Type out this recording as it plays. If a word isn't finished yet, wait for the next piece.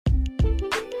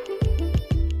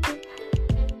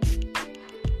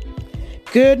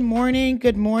Good morning,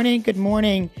 good morning, good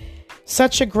morning.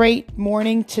 Such a great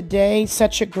morning today,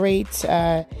 such a great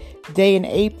day in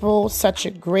April, such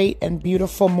a great and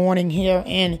beautiful morning here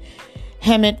in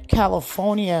Hemet,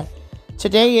 California.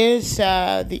 Today is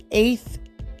the 8th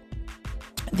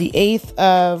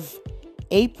of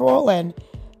April, and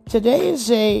today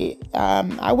is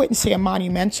I wouldn't say a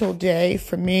monumental day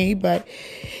for me, but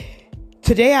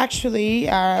today actually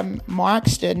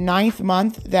marks the 9th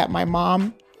month that my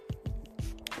mom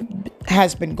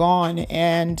has been gone.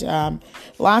 And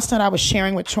last night I was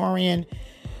sharing with Torian,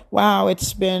 wow,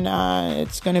 it's going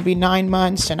to be 9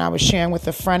 months. And I was sharing with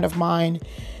a friend of mine,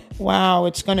 wow,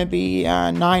 it's going to be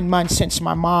 9 months since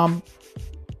my mom's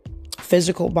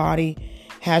physical body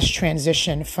has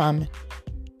transitioned from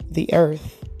the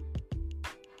earth.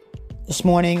 This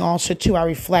morning also too, I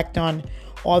reflect on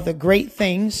all the great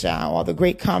things, all the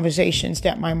great conversations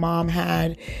that my mom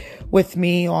had with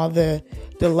me, all the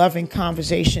loving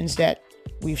conversations that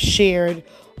we've shared,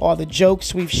 all the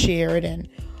jokes we've shared, and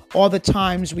all the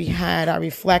times we had. I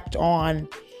reflect on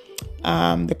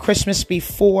the Christmas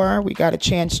before. We got a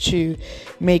chance to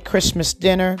make Christmas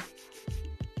dinner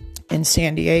in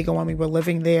San Diego when we were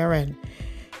living there, and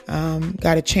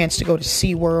got a chance to go to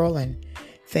SeaWorld and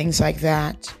things like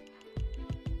that.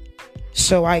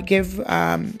 So I give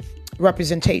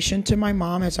representation to my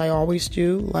mom, as I always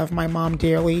do. Love my mom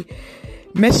dearly.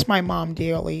 Miss my mom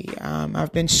dearly.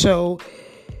 I've been so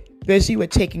busy with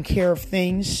taking care of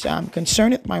things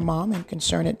concerning my mom and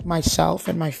concerning myself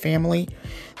and my family,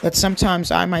 that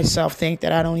sometimes I myself think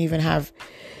that I don't even have,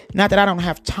 not that I don't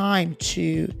have time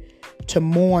to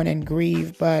mourn and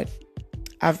grieve, but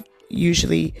I've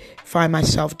usually find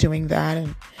myself doing that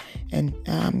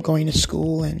and going to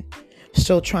school and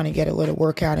still trying to get a little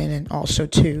workout in, and also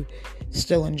to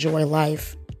still enjoy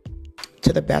life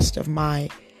to the best of my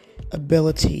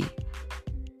ability.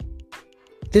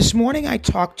 This morning I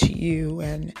talked to you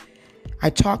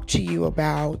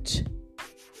about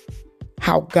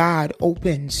how God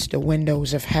opens the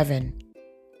windows of heaven,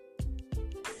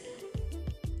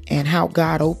 and how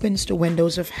God opens the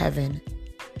windows of heaven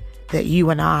that you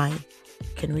and I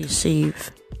can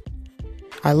receive.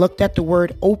 I looked at the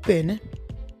word open,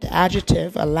 the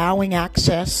adjective, allowing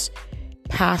access,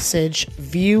 passage,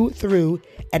 view through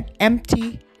an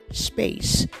empty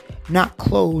space, not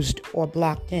closed or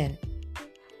blocked in.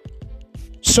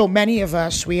 So many of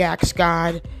us, we ask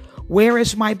God, where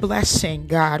is my blessing,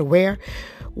 God? Where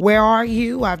are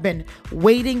you? I've been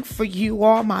waiting for you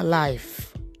all my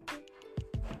life.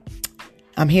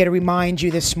 I'm here to remind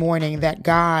you this morning that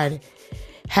God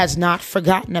has not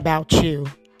forgotten about you.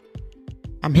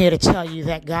 I'm here to tell you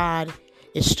that God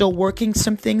is still working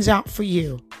some things out for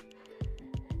you.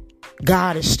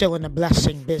 God is still in the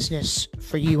blessing business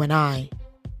for you and I.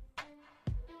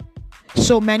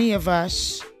 So many of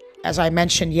us, as I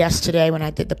mentioned yesterday when I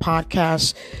did the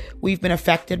podcast, we've been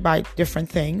affected by different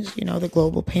things, the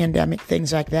global pandemic,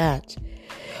 things like that.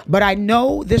 But I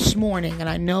know this morning, and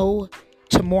I know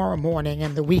tomorrow morning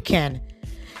and the weekend,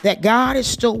 that God is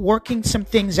still working some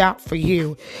things out for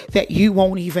you that you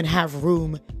won't even have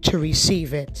room to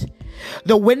receive it.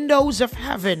 The windows of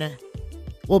heaven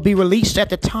will be released at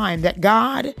the time that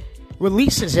God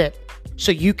releases it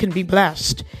so you can be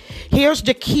blessed. Here's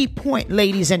the key point,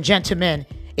 ladies and gentlemen.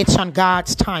 It's on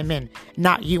God's timing,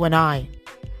 not you and I.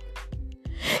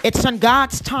 It's on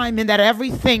God's timing that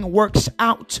everything works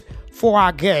out for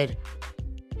our good.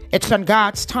 It's on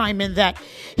God's timing that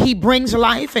He brings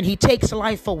life and He takes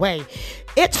life away.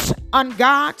 It's on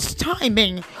God's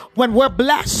timing when we're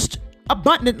blessed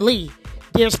abundantly.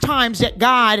 There's times that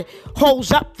God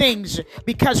holds up things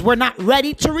because we're not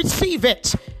ready to receive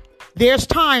it. There's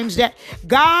times that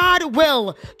God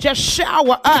will just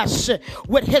shower us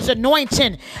with His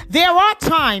anointing. There are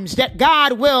times that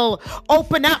God will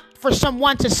open up for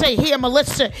someone to say, here,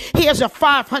 Melissa, here's a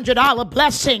 $500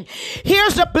 blessing.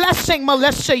 Here's a blessing,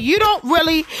 Melissa. You don't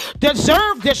really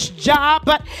deserve this job,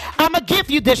 but I'm going to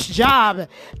give you this job.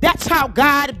 That's how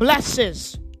God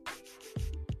blesses.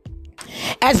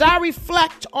 As I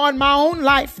reflect on my own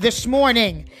life this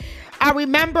morning, I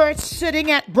remember sitting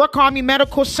at Brooke Army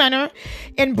Medical Center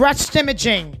in breast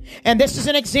imaging. And this is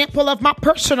an example of my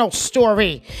personal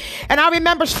story. And I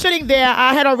remember sitting there.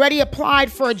 I had already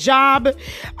applied for a job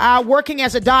working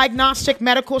as a diagnostic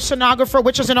medical sonographer,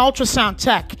 which is an ultrasound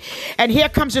tech. And here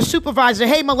comes the supervisor.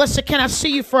 Hey, Melissa, can I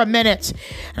see you for a minute?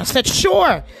 And I said,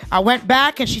 sure. I went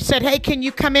back and she said, hey, can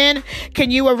you come in? Can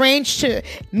you arrange to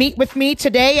meet with me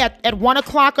today at 1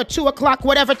 o'clock or 2 o'clock,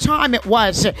 whatever time it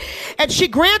was? And she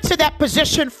granted that that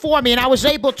position for me, and I was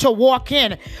able to walk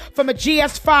in from a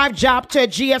GS5 job to a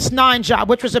GS9 job,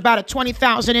 which was about a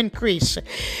 20,000 increase.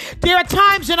 There are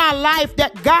times in our life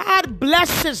that God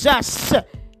blesses us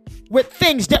with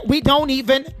things that we don't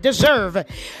even deserve.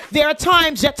 There are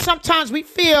times that sometimes we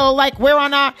feel like we're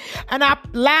on our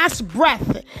last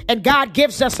breath, and God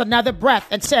gives us another breath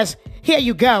and says, here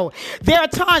you go. There are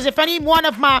times, if any one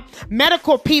of my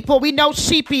medical people, we know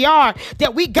CPR,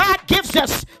 that God gives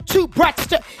us two breaths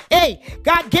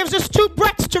God gives us two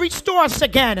breaths to restore us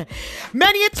again.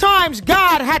 Many a times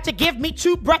God had to give me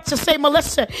two breaths to say,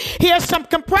 Melissa, here's some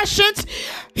compressions,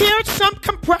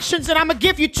 and I'm going to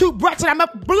give you two breaths, and I'm going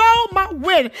to blow my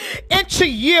wind into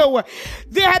you.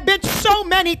 There have been so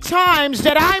many times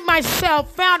that I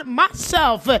myself found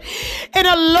myself in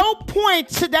a low point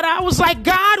that I was like,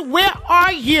 God, where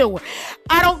are you?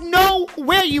 I don't know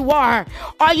where you are.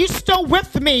 Are you still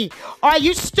with me? Are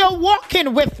you still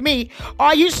walking with me?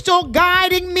 Are you still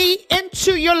guiding me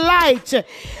into your light?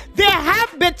 There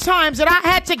have been times that I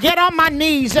had to get on my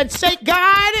knees and say,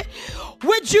 God,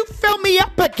 would you fill me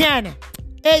up again?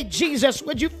 Hey, Jesus,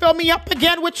 would you fill me up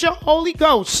again with your Holy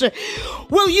Ghost?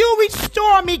 Will you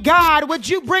restore me, God? Would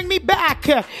you bring me back?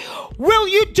 Will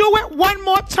you do it one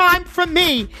more time for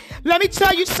me? Let me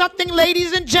tell you something,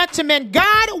 ladies and gentlemen.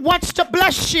 God wants to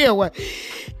bless you.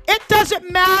 It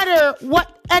doesn't matter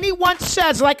what anyone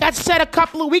says. Like I said a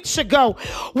couple of weeks ago,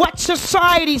 what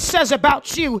society says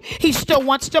about you, he still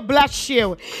wants to bless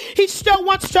you. He still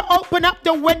wants to open up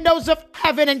the windows of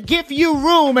heaven and give you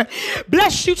room.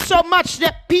 Bless you so much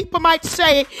that people might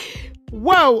say,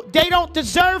 whoa, they don't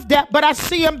deserve that, but I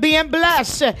see them being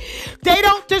blessed. They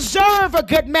don't deserve a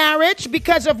good marriage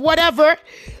because of whatever.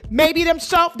 Maybe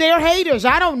themselves, they're haters.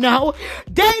 I don't know.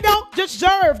 They don't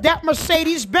deserve that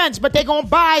Mercedes-Benz, but they're going to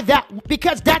buy that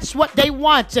because that's what they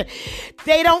want.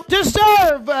 They don't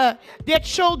deserve their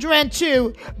children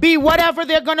to be whatever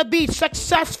they're going to be,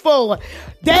 successful.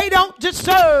 They don't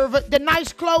deserve the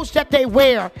nice clothes that they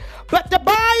wear. But the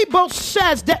Bible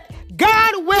says that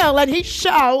God will and he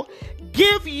shall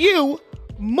give you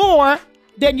more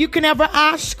than you can ever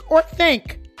ask or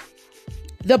think.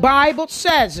 The Bible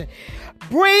says,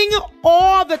 bring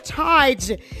all the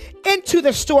tithes into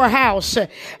the storehouse,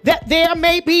 that there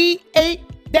may be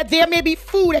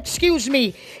food,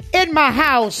 in my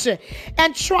house.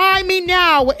 And try me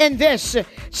now in this,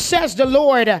 says the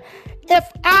Lord.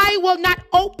 If I will not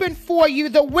open for you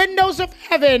the windows of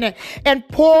heaven and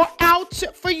pour out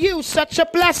for you such a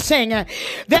blessing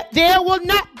that there will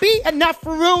not be enough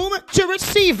room to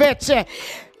receive it.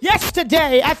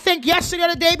 Yesterday, I think yesterday or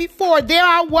the day before, there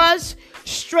I was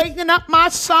straightening up my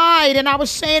side, and I was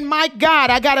saying, my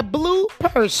God, I got a blue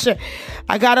purse,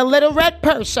 I got a little red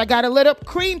purse, I got a little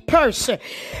cream purse. And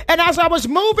as I was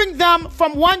moving them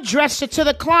from one dresser to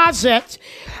the closet,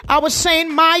 I was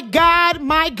saying, my God,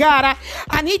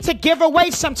 I need to give away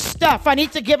some stuff. I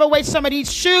need to give away some of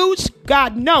these shoes.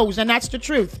 God knows, and that's the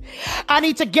truth. I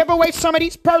need to give away some of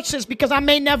these purses because I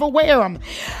may never wear them.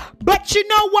 But you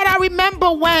know what I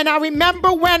remember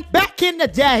when back in the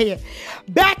day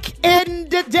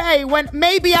when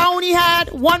maybe I only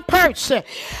had one purse.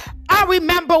 I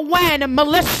remember when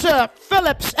Melissa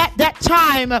Phillips at that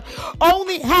time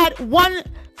only had one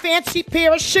fancy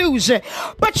pair of shoes.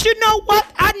 But you know what?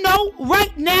 I know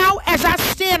right now as I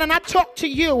stand and I talk to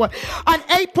you on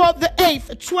April the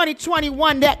 8th,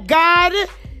 2021, that God,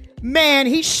 man,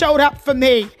 he showed up for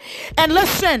me. And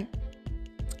listen,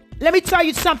 let me tell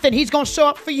you something. He's going to show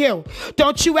up for you.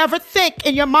 Don't you ever think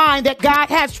in your mind that God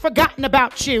has forgotten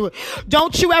about you.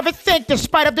 Don't you ever think,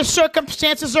 despite of the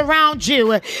circumstances around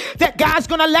you, that God's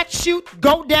going to let you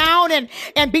go down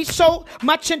and be so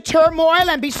much in turmoil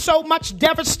and be so much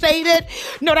devastated.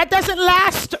 No, that doesn't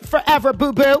last forever,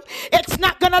 boo-boo. It's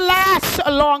not going to last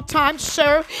a long time,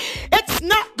 sir. It's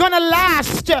not going to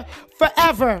last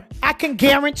forever. I can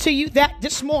guarantee you that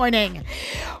this morning.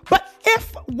 But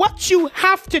if what you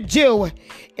have to do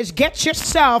is get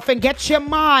yourself and get your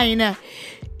mind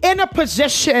in a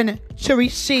position to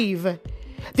receive.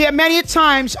 There are many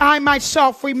times I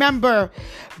myself remember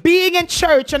being in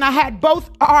church and I had both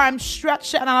arms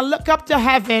stretched and I look up to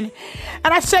heaven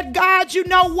and I said, God, you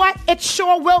know what? It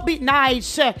sure will be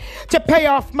nice to pay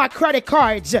off my credit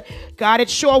cards. God,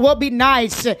 it sure will be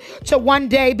nice to one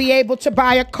day be able to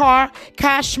buy a car,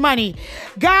 cash money.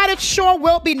 God, it sure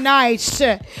will be nice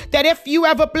that if you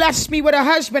ever bless me with a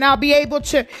husband, I'll be able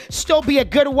to still be a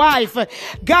good wife.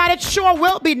 God, it sure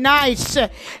will be nice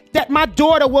that my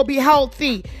daughter will be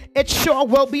healthy. It sure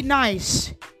will be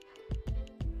nice.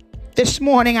 This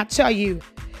morning, I tell you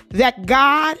that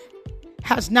God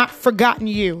has not forgotten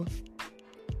you.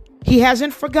 He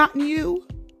hasn't forgotten you.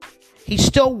 He's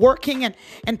still working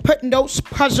and putting those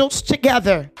puzzles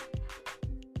together.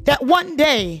 That one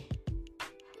day,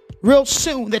 real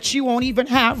soon, that you won't even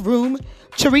have room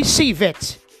to receive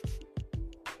it.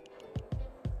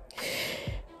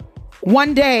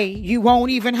 One day, you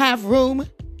won't even have room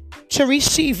to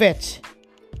receive it.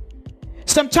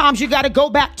 Sometimes you got to go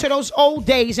back to those old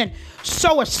days and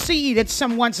sow a seed in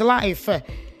someone's life.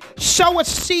 Sow a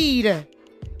seed.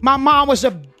 My mom was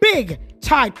a big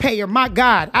tithe payer. My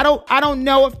God, I don't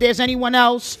know if there's anyone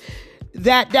else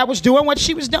that was doing what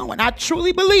she was doing. I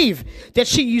truly believe that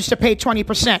she used to pay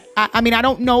 20%. I mean, I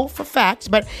don't know for facts,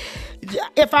 but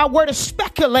if I were to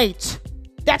speculate,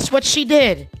 that's what she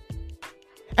did.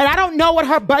 And I don't know what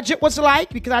her budget was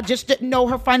like because I just didn't know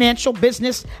her financial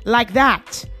business like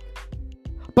that.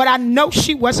 But I know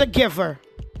she was a giver.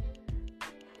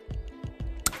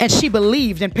 And she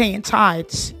believed in paying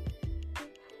tithes.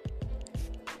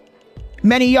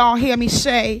 Many of y'all hear me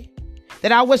say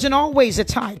that I wasn't always a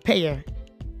tithe payer.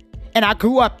 And I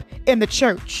grew up in the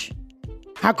church.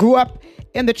 I grew up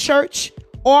in the church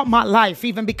all my life,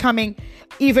 even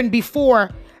before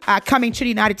coming to the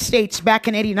United States back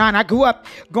in 89. I grew up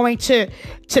going to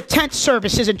tent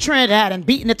services in Trinidad and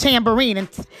beating the tambourine. And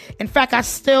in fact, I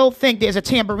still think there's a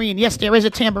tambourine. Yes, there is a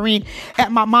tambourine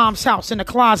at my mom's house in the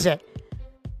closet.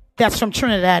 That's from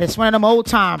Trinidad. It's one of them old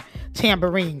time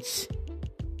tambourines.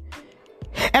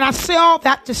 And I say all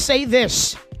that to say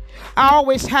this. I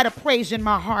always had a praise in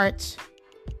my heart.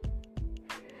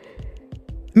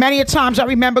 Many a times I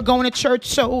remember going to church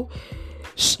so,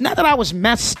 not that I was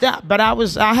messed up, but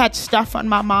I had stuff on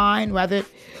my mind, whether it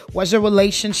was a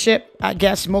relationship. I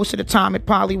guess most of the time it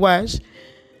probably was.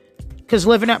 Because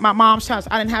living at my mom's house,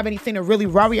 I didn't have anything to really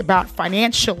worry about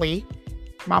financially.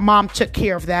 My mom took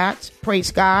care of that. Praise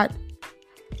God.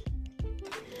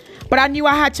 But I knew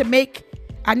I had to make it.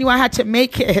 I knew I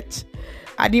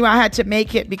had to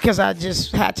make it because I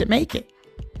just had to make it.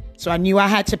 So I knew I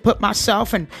had to put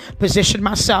myself and position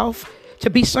myself to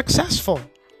be successful.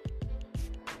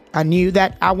 I knew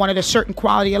that I wanted a certain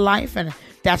quality of life, and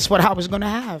that's what I was going to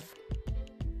have.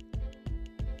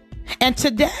 And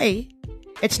today,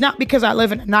 it's not because I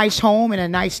live in a nice home in a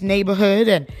nice neighborhood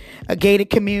and a gated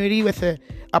community with a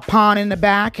pond in the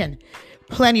back and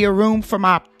plenty of room for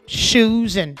my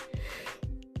shoes and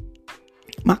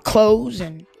my clothes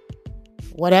and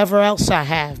whatever else I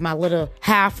have, my little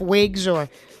half wigs or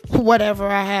whatever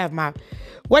I have,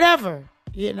 whatever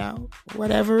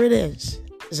it is.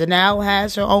 Zanelle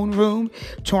has her own room.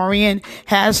 Torian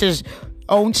has his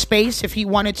own space if he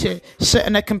wanted to sit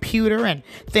in a computer and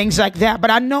things like that.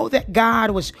 But I know that God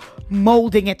was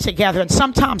molding it together. And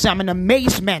sometimes I'm in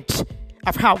amazement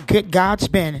of how good God's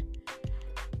been.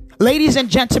 Ladies and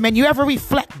gentlemen, you ever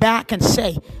reflect back and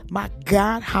say, my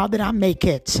God, how did I make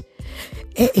it?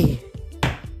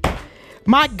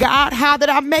 My God, how did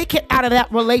I make it out of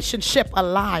that relationship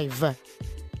alive?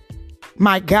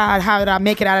 My God, how did I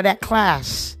make it out of that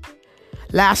class?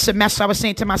 Last semester, I was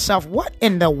saying to myself, what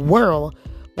in the world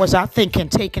was I thinking,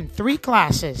 taking 3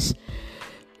 classes?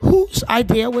 Whose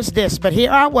idea was this? But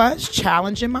here I was,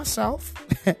 challenging myself.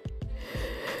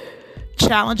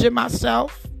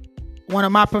 One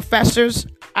of my professors,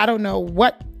 I don't know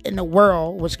what in the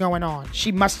world was going on.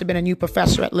 She must have been a new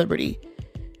professor at Liberty.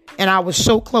 And I was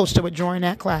so close to withdrawing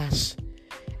that class.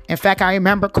 In fact, I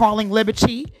remember calling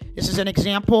Liberty. This is an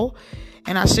example.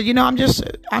 And I said,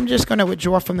 I'm just going to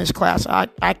withdraw from this class.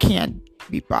 I can't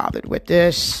be bothered with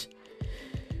this.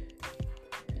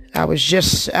 I was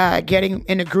just getting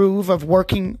in the groove of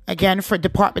working again for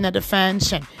Department of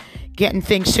Defense and getting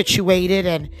things situated.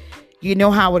 And you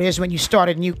know how it is when you start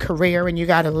a new career and you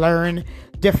got to learn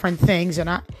different things. And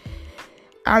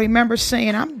I remember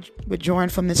saying, I'm withdrawing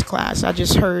from this class. I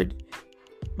just heard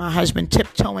my husband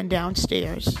tiptoeing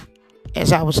downstairs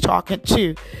as I was talking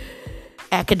to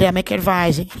academic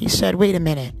advising. He said, wait a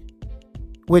minute,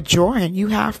 withdrawing? You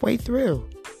halfway through?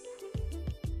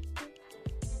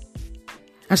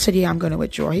 I said, yeah, I'm going to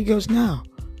withdraw. He goes, no,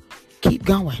 keep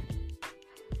going.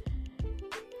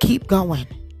 Keep going.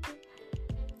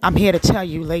 I'm here to tell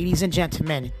you, ladies and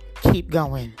gentlemen, keep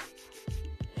going.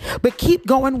 But keep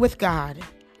going with God.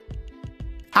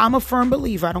 I'm a firm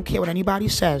believer. I don't care what anybody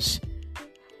says.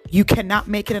 You cannot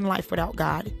make it in life without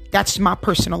God. That's my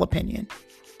personal opinion.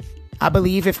 I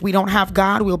believe if we don't have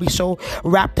God, we'll be so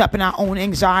wrapped up in our own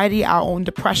anxiety, our own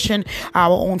depression,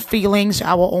 our own feelings,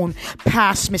 our own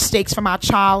past mistakes from our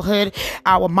childhood.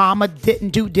 Our mama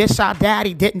didn't do this. Our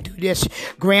daddy didn't do this.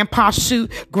 Grandpa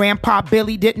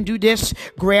Billy didn't do this.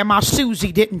 Grandma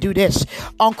Susie didn't do this.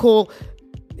 Uncle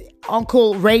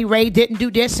Ray didn't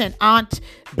do this. And Aunt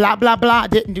blah, blah, blah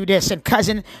didn't do this. And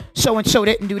cousin so-and-so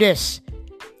didn't do this.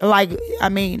 Like, I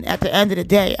mean, at the end of the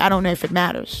day, I don't know if it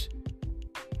matters.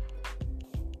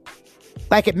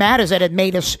 Like, it matters that it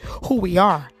made us who we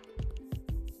are.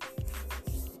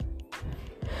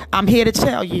 I'm here to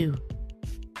tell you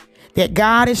that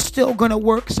God is still going to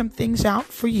work some things out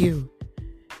for you.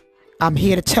 I'm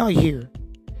here to tell you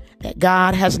that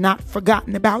God has not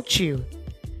forgotten about you.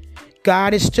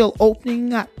 God is still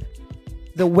opening up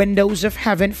the windows of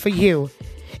heaven for you.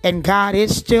 And God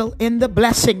is still in the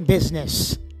blessing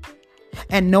business.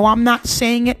 And no, I'm not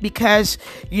saying it because,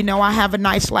 I have a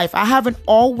nice life. I haven't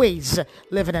always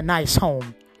lived in a nice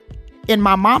home. In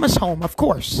my mama's home, of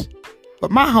course,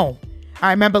 but my home. I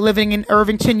remember living in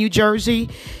Irvington, New Jersey,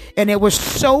 and it was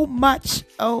so much.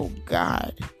 Oh,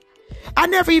 God. I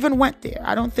never even went there.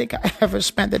 I don't think I ever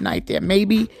spent the night there.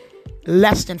 Maybe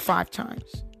less than 5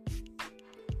 times.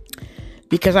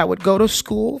 Because I would go to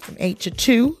school from 8 to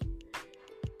 2,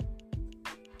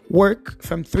 work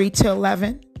from 3 to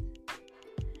 11.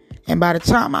 And by the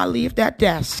time I leave that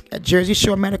desk at Jersey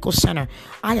Shore Medical Center,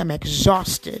 I am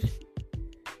exhausted.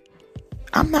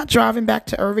 I'm not driving back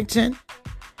to Irvington,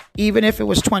 even if it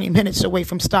was 20 minutes away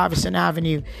from Stuyvesant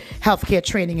Avenue Healthcare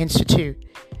Training Institute.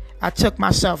 I took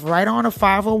myself right on a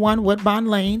 501 Woodbine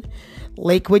Lane,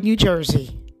 Lakewood, New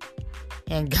Jersey,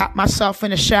 and got myself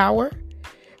in a shower,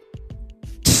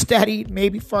 studied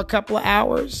maybe for a couple of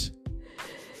hours,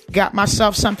 got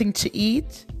myself something to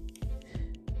eat,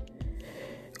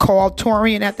 called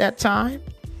Torian at that time.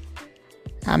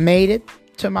 I made it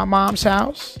to my mom's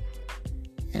house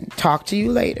and talk to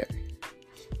you later.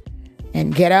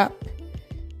 And get up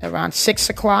around 6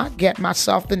 o'clock, get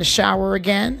myself in the shower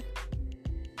again,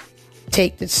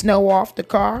 take the snow off the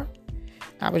car.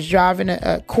 I was driving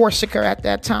a Corsica at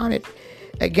that time.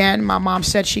 Again, my mom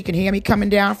said she could hear me coming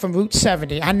down from Route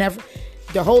 70.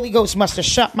 The Holy Ghost must have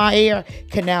shut my ear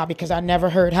canal because I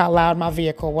never heard how loud my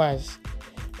vehicle was.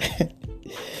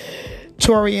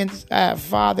 Torian's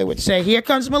father would say, "Here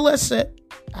comes Melissa."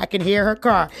 I can hear her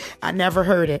car. I never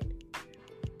heard it.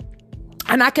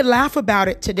 And I can laugh about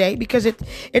it today because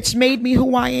it's made me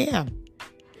who I am.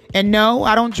 And no,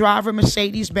 I don't drive a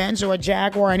Mercedes-Benz or a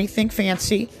Jaguar or anything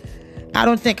fancy. I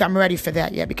don't think I'm ready for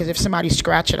that yet, because if somebody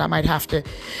scratch it, I might have to.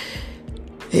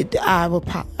 I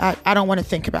don't want to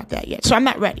think about that yet. So I'm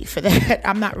not ready for that.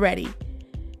 I'm not ready.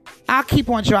 I'll keep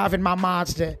on driving my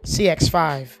Mazda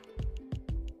CX-5.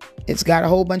 It's got a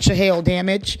whole bunch of hail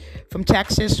damage from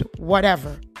Texas,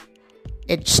 whatever.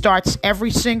 It starts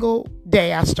every single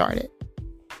day I start it.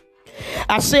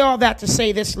 I say all that to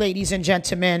say this, ladies and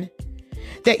gentlemen,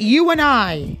 that you and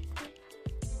I,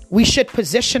 we should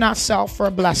position ourselves for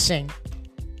a blessing.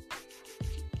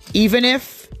 Even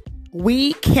if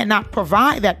we cannot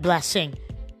provide that blessing,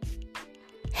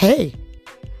 hey,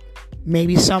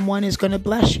 maybe someone is going to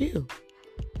bless you.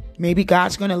 Maybe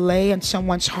God's going to lay in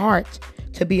someone's heart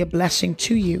to be a blessing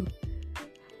to you.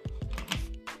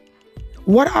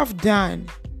 What I've done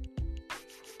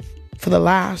for the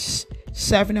last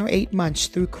 7 or 8 months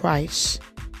through Christ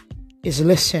is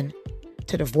listen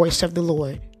to the voice of the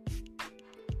Lord.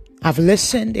 I've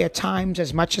listened. There are times,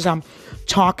 as much as I'm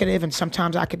talkative and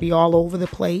sometimes I could be all over the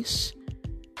place,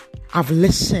 I've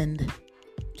listened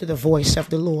to the voice of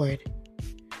the Lord.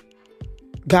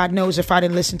 God knows if I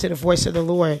didn't listen to the voice of the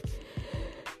Lord,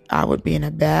 I would be in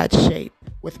a bad shape.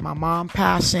 With my mom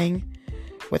passing,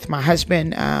 with my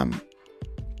husband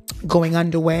going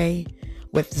underway,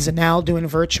 with Zanelle doing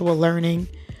virtual learning,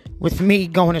 with me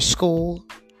going to school,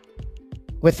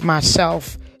 with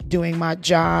myself doing my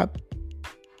job,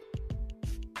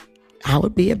 I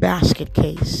would be a basket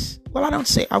case. Well, I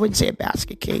wouldn't say a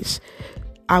basket case.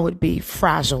 I would be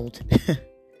frazzled.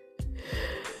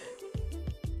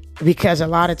 Because a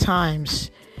lot of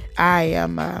times I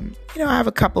am, I have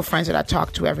a couple of friends that I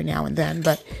talk to every now and then,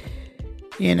 but,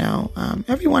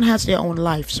 everyone has their own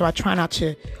life. So I try not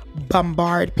to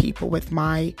bombard people with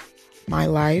my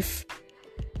life.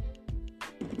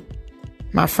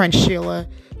 My friend Sheila,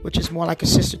 which is more like a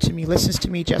sister to me, listens to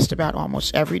me just about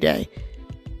almost every day.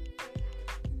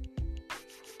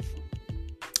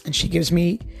 And she gives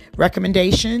me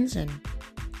recommendations, and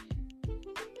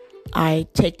I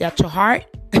take that to heart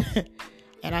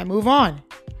and I move on.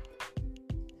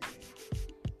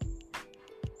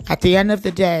 At the end of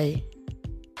the day,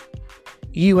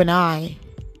 you and I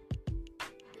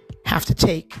have to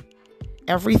take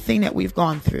everything that we've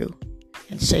gone through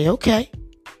and say, okay.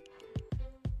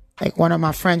 Like one of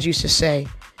my friends used to say,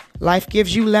 life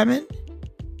gives you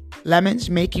lemons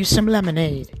make you some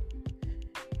lemonade.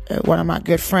 One of my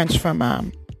good friends from,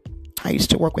 I used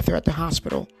to work with her at the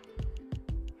hospital.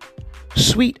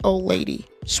 Sweet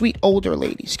older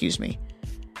lady, excuse me.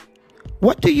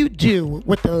 What do you do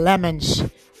with the lemons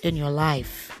in your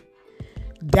life.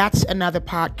 That's another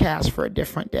podcast for a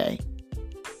different day.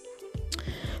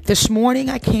 This morning,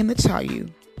 I came to tell you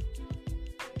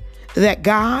that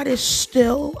God is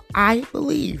still, I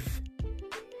believe,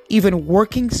 even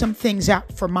working some things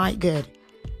out for my good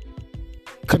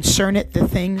concerning the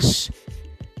things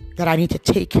that I need to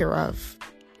take care of.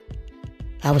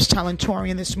 I was telling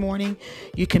Torian this morning,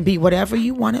 you can be whatever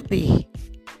you want to be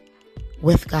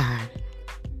with God,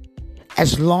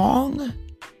 as long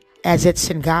as it's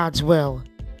in God's will.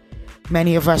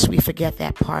 Many of us, we forget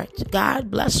that part. God,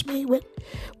 bless me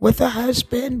with a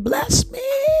husband. Bless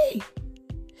me.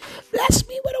 Bless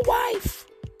me with a wife.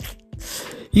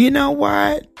 You know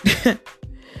what?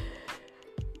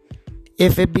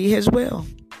 If it be his will.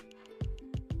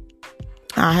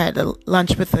 I had a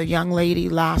lunch with a young lady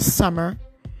last summer,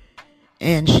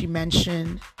 and she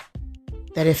mentioned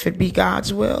that if it be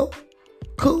God's will,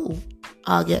 cool,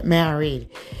 I'll get married.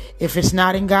 If it's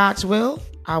not in God's will,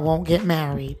 I won't get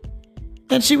married.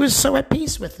 And she was so at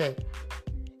peace with it.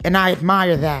 And I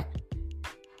admire that.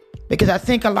 Because I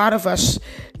think a lot of us,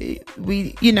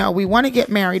 we want to get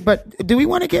married, but do we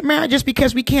want to get married just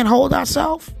because we can't hold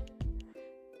ourselves?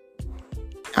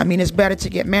 I mean, it's better to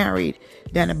get married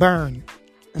than to burn.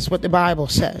 That's what the Bible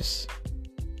says.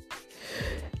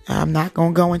 I'm not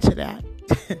going to go into that.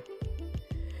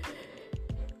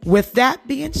 With that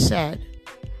being said,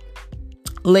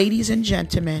 ladies and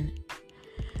gentlemen,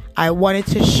 I wanted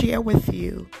to share with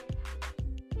you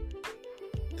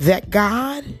that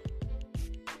God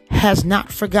has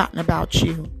not forgotten about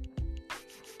you.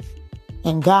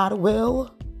 And God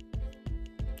will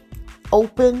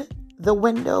open the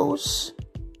windows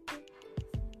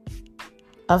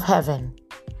of heaven.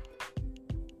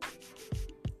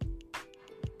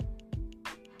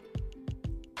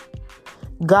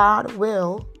 God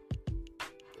will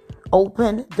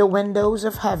open the windows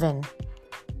of heaven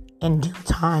in due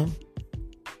time.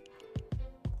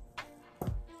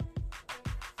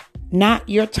 Not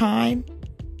your time,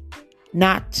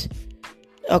 not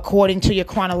according to your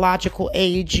chronological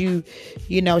age. You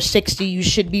 60, you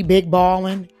should be big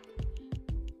balling.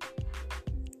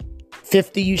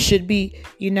 50, you should be,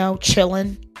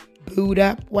 chilling, booed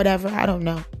up, whatever. I don't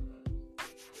know.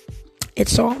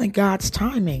 It's all in God's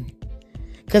timing.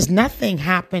 Because nothing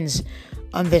happens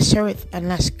on this earth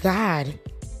unless God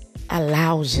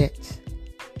allows it.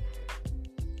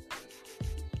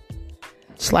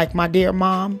 It's like my dear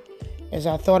mom, as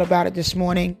I thought about it this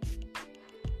morning,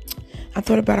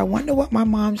 I wonder what my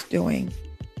mom's doing.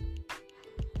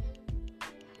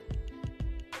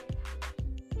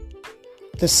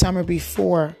 The summer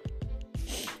before,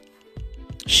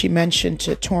 she mentioned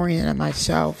to Torian and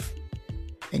myself,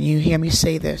 and you hear me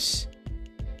say this,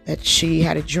 that she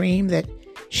had a dream that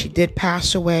she did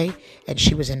pass away and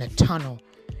she was in a tunnel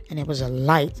and it was a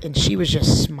light and she was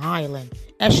just smiling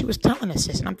as she was telling us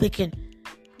this. And I'm thinking,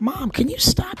 Mom, can you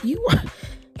stop?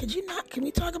 Can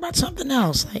we talk about something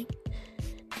else?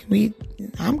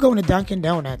 I'm going to Dunkin'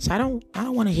 Donuts. I don't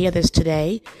want to hear this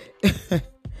today.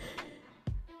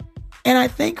 And I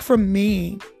think for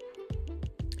me,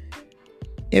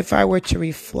 if I were to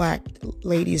reflect,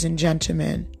 ladies and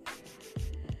gentlemen,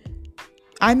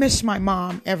 I miss my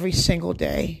mom every single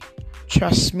day.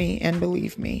 Trust me and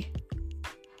believe me.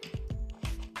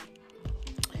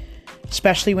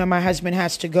 Especially when my husband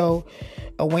has to go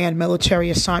away on military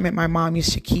assignment. My mom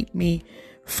used to keep me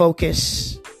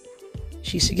focused.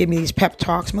 She used to give me these pep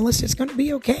talks. Melissa, it's going to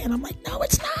be okay. And I'm like, no,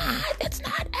 it's not. It's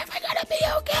not ever going to be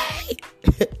okay.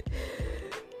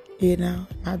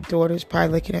 My daughter's probably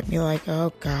looking at me like,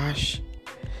 oh gosh.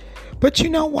 But you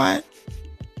know what?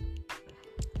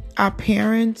 Our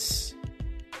parents,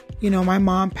 my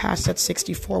mom passed at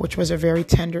 64, which was a very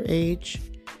tender age.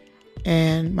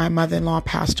 And my mother-in-law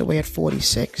passed away at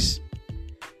 46.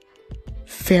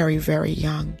 Very, very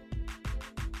young.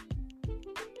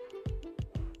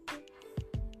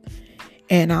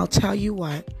 And I'll tell you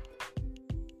what,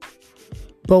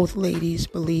 both ladies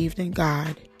believed in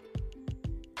God.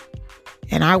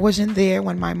 And I wasn't there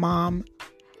when my mom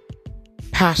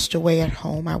passed away at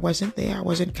home. I wasn't there. I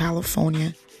was in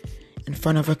California in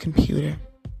front of a computer.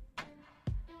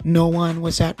 No one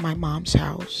was at my mom's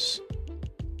house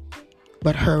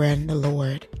but her and the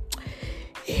Lord.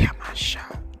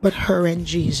 But her and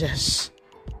Jesus.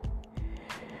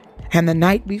 And the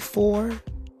night before,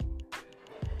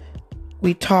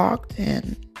 we talked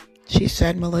and she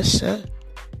said, Melissa,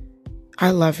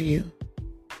 I love you,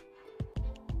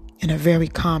 in a very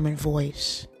common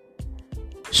voice.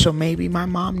 So maybe my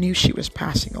mom knew she was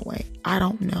passing away. I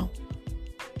don't know.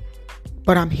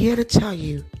 But I'm here to tell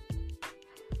you,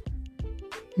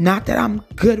 not that I'm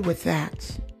good with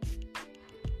that,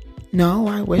 No,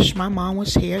 I wish my mom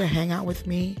was here to hang out with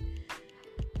me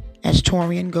as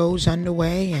Torian goes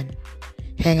underway and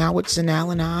hang out with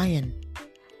Zanelle and I and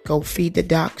go feed the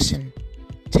ducks and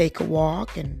take a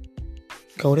walk and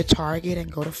go to Target and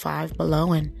go to Five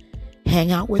Below and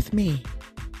hang out with me.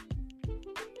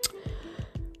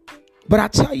 But I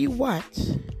tell you what,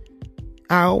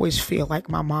 I always feel like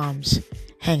my mom's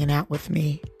hanging out with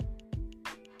me.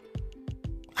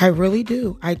 I really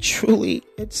do. I truly,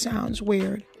 it sounds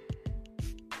weird.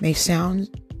 May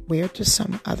sound weird to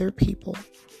some other people,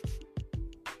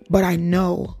 but I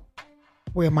know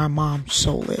where my mom's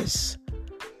soul is.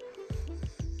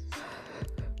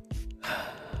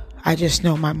 I just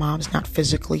know my mom's not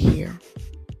physically here.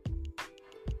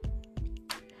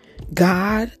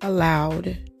 God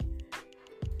allowed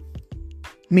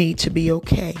me to be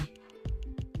okay.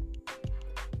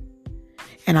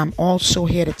 And I'm also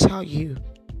here to tell you,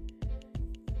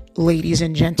 ladies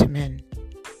and gentlemen,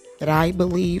 that I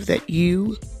believe that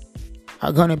you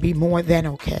are going to be more than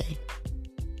okay.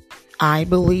 I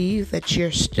believe that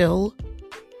you're still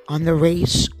on the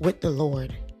race with the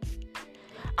Lord.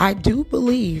 I do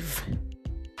believe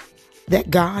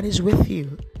that God is with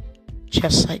you,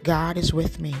 just like God is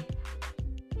with me.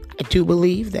 I do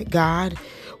believe that God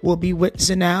will be with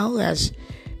Zanelle as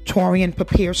Torian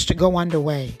prepares to go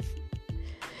underway.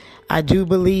 I do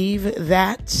believe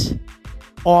that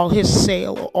all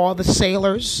the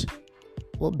sailors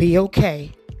will be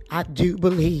okay. I do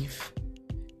believe.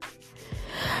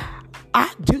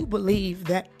 I do believe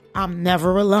that I'm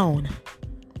never alone.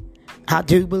 I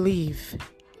do believe.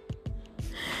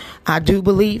 I do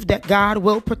believe that God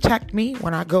will protect me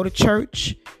when I go to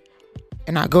church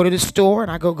and I go to the store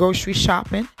and I go grocery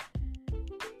shopping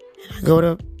and I go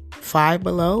to Five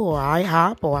Below or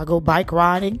IHOP or I go bike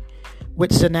riding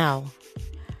with Zanelle.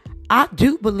 I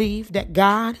do believe that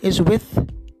God is with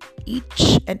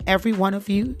each and every one of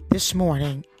you this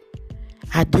morning.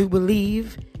 I do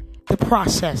believe the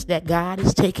process that God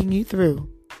is taking you through.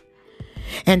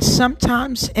 And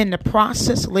sometimes in the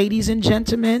process, ladies and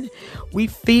gentlemen, we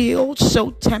feel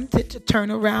so tempted to turn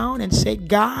around and say,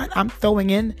 God, I'm throwing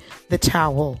in the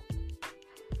towel.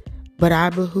 But I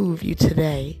behoove you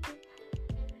today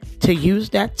to use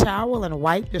that towel and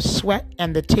wipe the sweat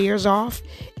and the tears off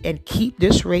and keep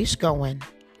this race going.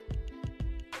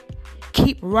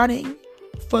 Keep running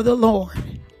for the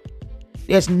Lord.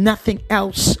 There's nothing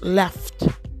else left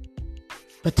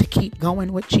but to keep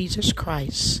going with Jesus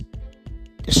Christ.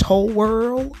 This whole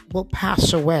world will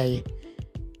pass away.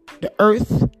 The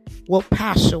earth will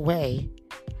pass away.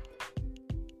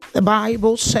 The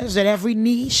Bible says that every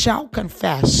knee shall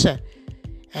confess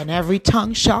and every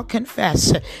tongue shall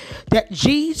confess that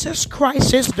Jesus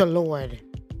Christ is the Lord.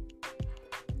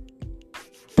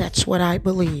 That's what I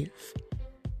believe.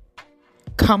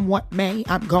 Come what may,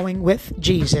 I'm going with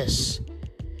Jesus.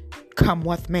 Come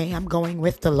what may, I'm going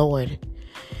with the Lord.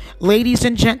 Ladies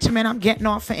and gentlemen, I'm getting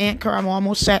off of Anchor. I'm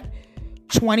almost at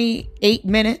 28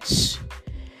 minutes.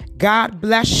 God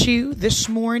bless you this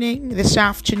morning, this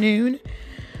afternoon,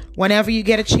 whenever you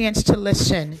get a chance to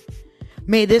listen.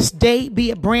 May this day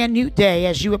be a brand new day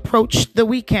as you approach the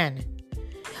weekend.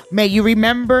 May you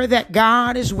remember that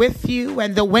God is with you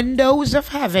and the windows of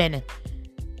heaven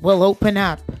will open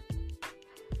up.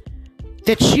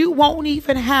 That you won't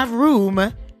even have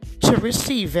room to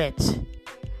receive it.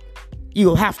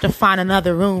 You'll have to find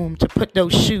another room to put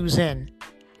those shoes in.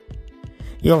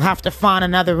 You'll have to find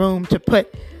another room to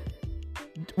put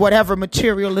whatever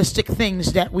materialistic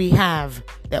things that we have,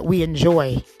 that we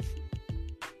enjoy.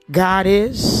 God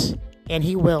is, and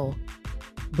He will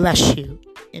bless you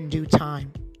in due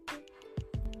time.